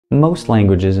Most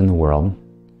languages in the world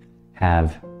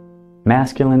have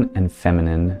masculine and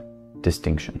feminine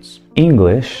distinctions.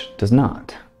 English does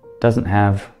not. Doesn't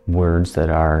have words that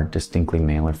are distinctly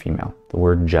male or female. The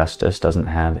word justice doesn't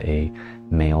have a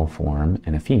male form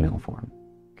and a female form.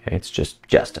 Okay, it's just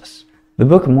justice. The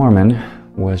Book of Mormon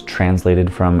was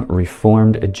translated from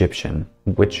Reformed Egyptian,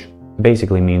 which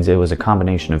basically means it was a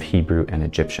combination of Hebrew and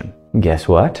Egyptian. Guess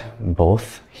what?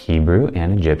 Both Hebrew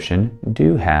and Egyptian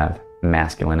do have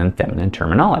masculine and feminine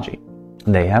terminology.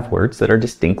 They have words that are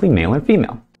distinctly male or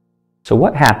female. So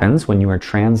what happens when you are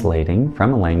translating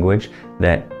from a language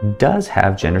that does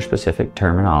have gender-specific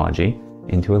terminology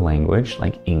into a language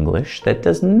like English that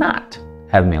does not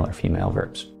have male or female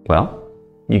verbs? Well,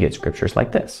 you get scriptures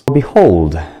like this.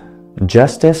 Behold,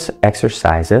 justice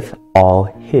exerciseth all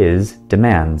his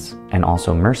demands, and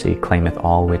also mercy claimeth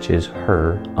all which is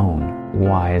her own.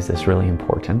 Why is this really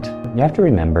important? You have to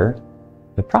remember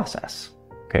the process.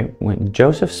 Okay, when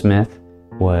Joseph Smith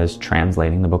was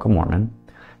translating the Book of Mormon,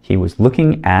 he was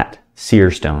looking at seer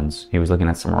stones. He was looking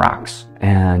at some rocks.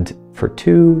 And for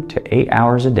 2 to 8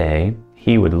 hours a day,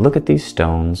 he would look at these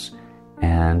stones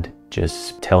and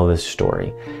just tell this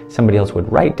story. Somebody else would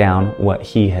write down what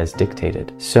he has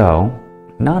dictated. So,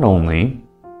 not only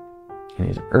in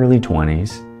his early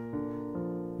 20s,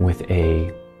 with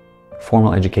a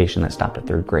formal education that stopped at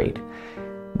 3rd grade,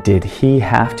 did he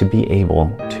have to be able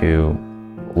to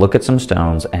look at some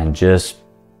stones and just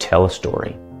tell a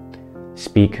story.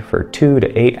 Speak for 2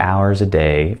 to 8 hours a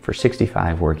day for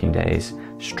 65 working days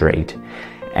straight,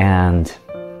 and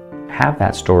have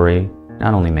that story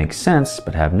not only make sense,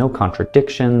 but have no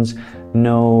contradictions,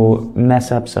 no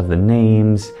mess-ups of the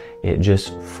names. It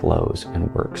just flows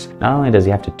and works. Not only does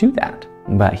he have to do that,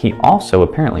 but he also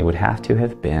apparently would have to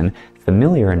have been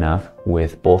familiar enough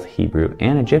with both Hebrew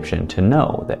and Egyptian to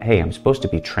know that, hey, I'm supposed to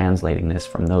be translating this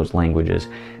from those languages,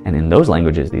 and in those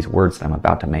languages, these words that I'm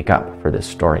about to make up for this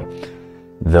story,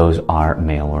 those are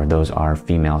male or those are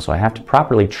female. So I have to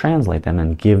properly translate them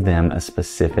and give them a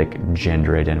specific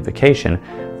gender identification.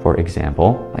 For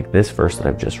example, like this verse that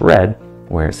I've just read,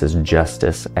 where it says,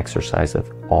 justice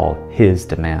exerciseth all his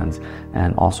demands,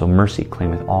 and also mercy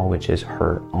claimeth all which is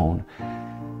her own.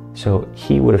 So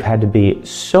he would have had to be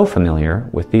so familiar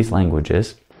with these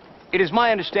languages. It is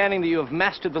my understanding that you have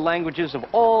mastered the languages of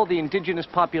all the indigenous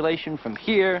population from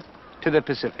here to the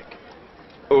Pacific.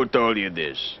 Who told you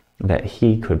this? That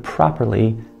he could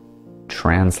properly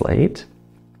translate,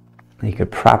 he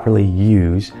could properly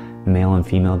use male and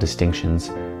female distinctions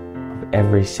of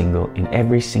in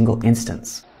every single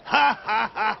instance. Ha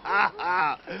ha ha ha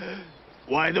ha!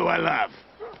 Why do I laugh?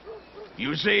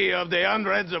 You see, of the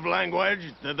hundreds of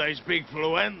languages that I speak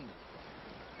fluent,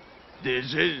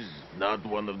 this is not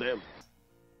one of them.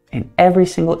 In every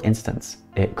single instance,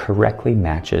 it correctly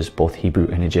matches both Hebrew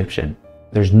and Egyptian.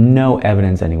 There's no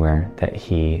evidence anywhere that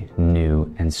he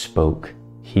knew and spoke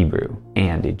Hebrew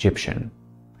and Egyptian.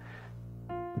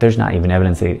 There's not even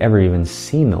evidence that he'd ever even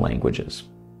seen the languages.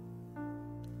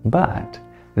 But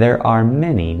there are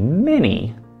many,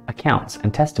 many accounts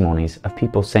and testimonies of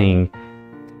people saying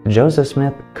Joseph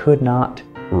Smith could not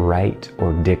write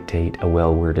or dictate a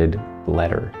well-worded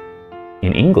letter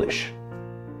in English,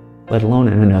 let alone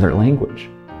in another language.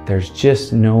 There's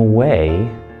just no way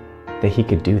that he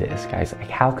could do this, guys. Like,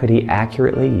 how could he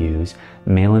accurately use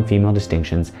male and female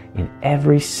distinctions in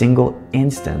every single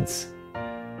instance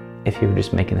if he were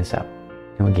just making this up?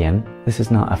 Now again, this is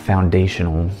not a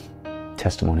foundational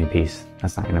testimony piece.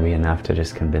 That's not going to be enough to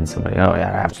just convince somebody, oh yeah,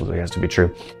 it absolutely has to be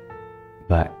true.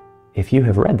 But if you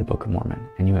have read the Book of Mormon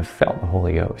and you have felt the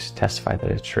Holy Ghost testify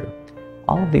that it's true,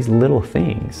 all of these little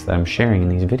things that I'm sharing in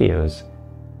these videos,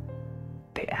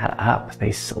 they add up.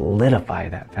 They solidify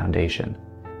that foundation.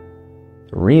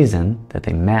 The reason that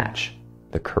they match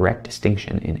the correct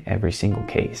distinction in every single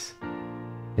case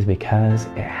is because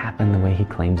it happened the way he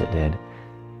claims it did.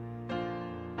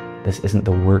 This isn't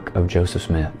the work of Joseph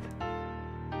Smith.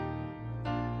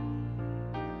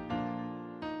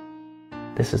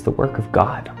 This is the work of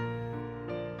God.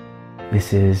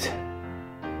 This is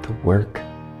the work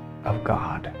of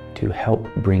God to help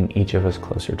bring each of us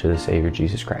closer to the Savior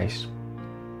Jesus Christ.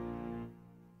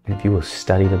 And if you will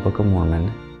study the Book of Mormon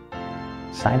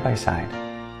side by side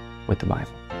with the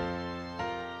Bible,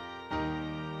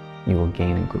 you will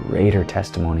gain a greater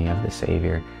testimony of the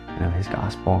Savior and of His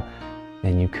gospel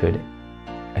than you could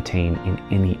attain in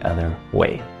any other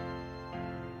way.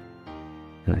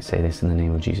 And I say this in the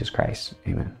name of Jesus Christ.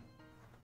 Amen.